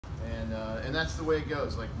And that's the way it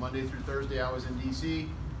goes. Like Monday through Thursday, I was in D.C.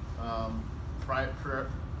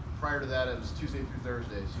 Prior to that, it was Tuesday through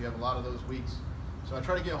Thursday. So you have a lot of those weeks. So I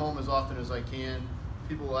try to get home as often as I can.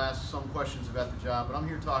 People will ask some questions about the job, but I'm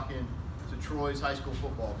here talking to Troy's high school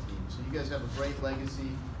football team. So you guys have a great legacy,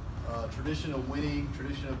 tradition of winning,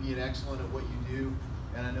 tradition of being excellent at what you do,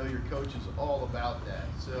 and I know your coach is all about that.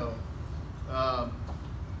 So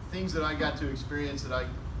things that I got to experience that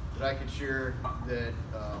I could share that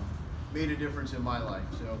made a difference in my life.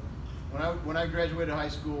 So when I graduated high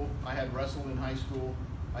school, I had wrestled in high school.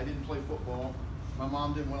 I didn't play football. My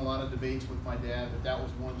mom didn't win a lot of debates with my dad, but that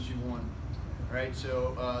was one she won. Right?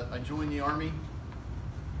 So I joined the Army,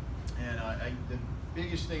 and the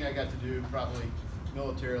biggest thing I got to do, probably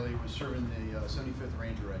militarily, was serving the 75th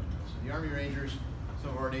Ranger Regiment. So the Army Rangers,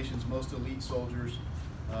 some of our nation's most elite soldiers.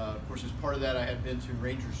 Of course, as part of that, I had been to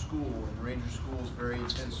Ranger School, and the Ranger School is a very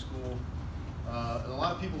intense school. And a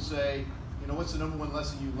lot of people say, you know, what's the number one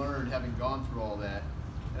lesson you learned having gone through all that?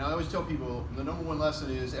 And I always tell people, the number one lesson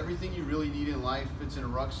is everything you really need in life fits in a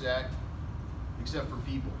rucksack, except for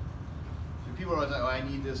people. So people are always like, oh, I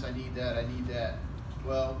need this, I need that, I need that.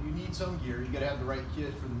 Well, you need some gear. You got to have the right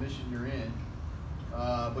kit for the mission you're in.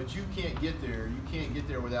 But you can't get there. You can't get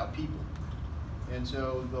there without people. And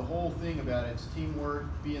so the whole thing about it is teamwork,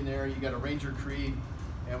 being there. You got a Ranger Creed,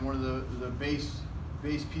 and one of the base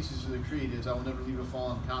pieces of the creed is, I will never leave a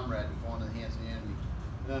fallen comrade to fall into the hands of the enemy.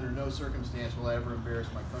 And under no circumstance will I ever embarrass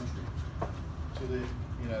my country. So that,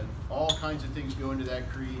 you know, all kinds of things go into that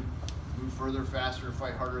creed. Move further, faster,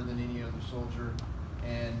 fight harder than any other soldier,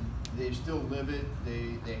 and they still live it.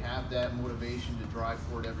 They have that motivation to drive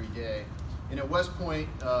for it every day. And at West Point,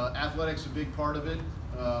 athletics is a big part of it.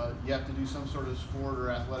 You have to do some sort of sport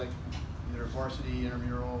or athletic, either varsity,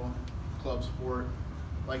 intramural, club sport,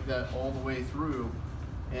 like that all the way through.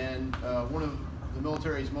 And one of the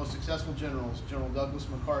military's most successful generals, General Douglas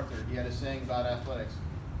MacArthur, he had a saying about athletics.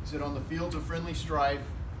 He said, on the fields of friendly strife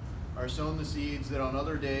are sown the seeds that on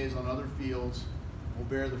other days, on other fields, will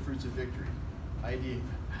bear the fruits of victory.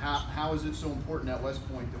 How is it so important at West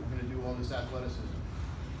Point that we're going to do all this athleticism?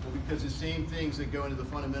 Well, because the same things that go into the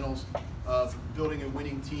fundamentals of building a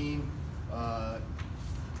winning team,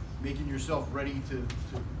 making yourself ready to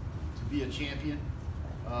be a champion,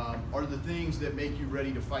 are the things that make you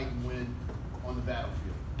ready to fight and win on the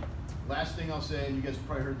battlefield. Last thing I'll say, and you guys have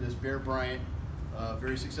probably heard this, Bear Bryant,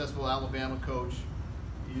 very successful Alabama coach,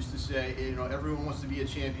 he used to say, you know, everyone wants to be a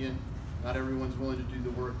champion, not everyone's willing to do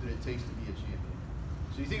the work that it takes to be a champion.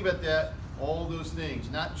 So you think about that, all those things,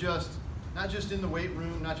 not just in the weight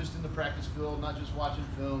room, not just in the practice field, not just watching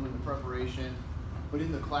film and the preparation, but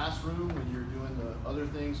in the classroom when you're doing the other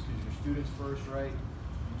things, because your students first, right?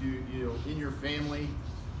 You do, you know, in your family,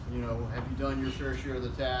 you know, have you done your fair share of the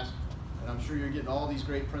task? And I'm sure you're getting all these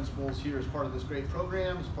great principles here as part of this great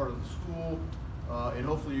program, as part of the school, and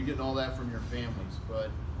hopefully you're getting all that from your families.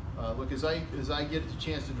 But look, as I get the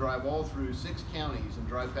chance to drive all through 6 counties and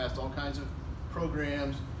drive past all kinds of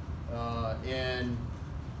programs and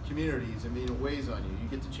communities, I mean, it weighs on you. You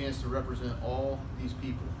get the chance to represent all these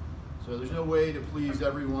people. So there's no way to please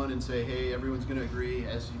everyone and say, hey, everyone's going to agree.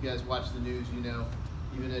 As you guys watch the news, you know,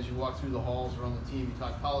 even as you walk through the halls or on the team, you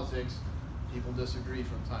talk politics, people disagree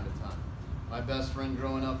from time to time. My best friend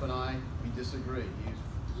growing up and I, we disagree.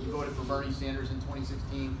 He voted for Bernie Sanders in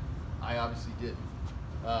 2016. I obviously didn't.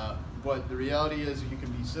 But the reality is you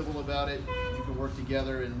can be civil about it, you can work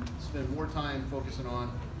together and spend more time focusing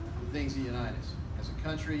on the things that unite us. As a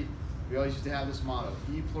country, we always used to have this motto,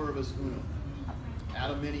 E pluribus unum,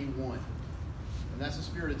 ad many one. And that's the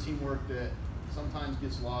spirit of teamwork that sometimes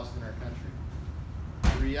gets lost in our country.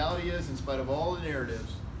 The reality is, in spite of all the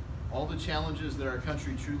narratives, all the challenges that our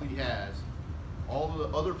country truly has, all the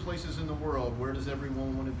other places in the world, where does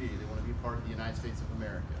everyone want to be? They want to be part of the United States of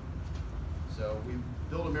America. So we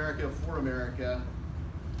build America for America,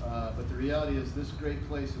 but the reality is this great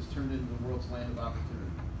place has turned into the world's land of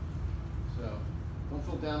opportunity. So don't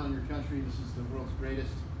feel down on your country. This is the world's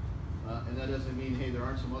greatest, and that doesn't mean, hey, there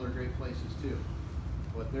aren't some other great places too.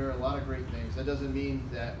 But there are a lot of great things. That doesn't mean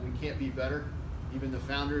that we can't be better. Even the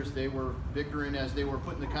founders, they were bickering as they were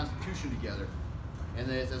putting the Constitution together. And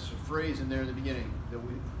that's a phrase in there in the beginning, that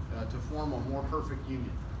we to form a more perfect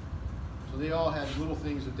union. So they all had little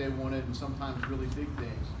things that they wanted, and sometimes really big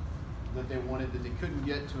things that they wanted that they couldn't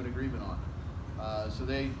get to an agreement on. So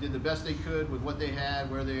they did the best they could with what they had,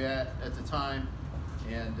 where they at the time,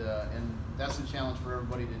 and that's the challenge for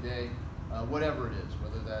everybody today, whatever it is,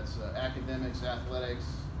 whether that's academics, athletics,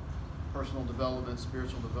 personal development,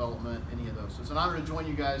 spiritual development, any of those. So it's an honor to join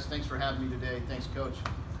you guys. Thanks for having me today. Thanks, Coach.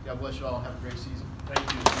 God bless you all. Have a great season.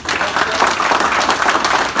 Thank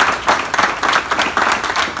you.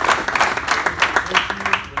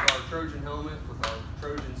 Trojan helmet with our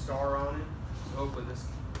Trojan star on it. So hopefully this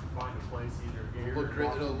can find a place either here.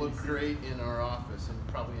 It'll look great in our office and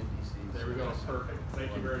probably in DC. There we go. Perfect.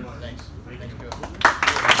 Thank you very much. Thanks. Thank Thanks, you.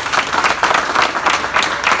 Bill.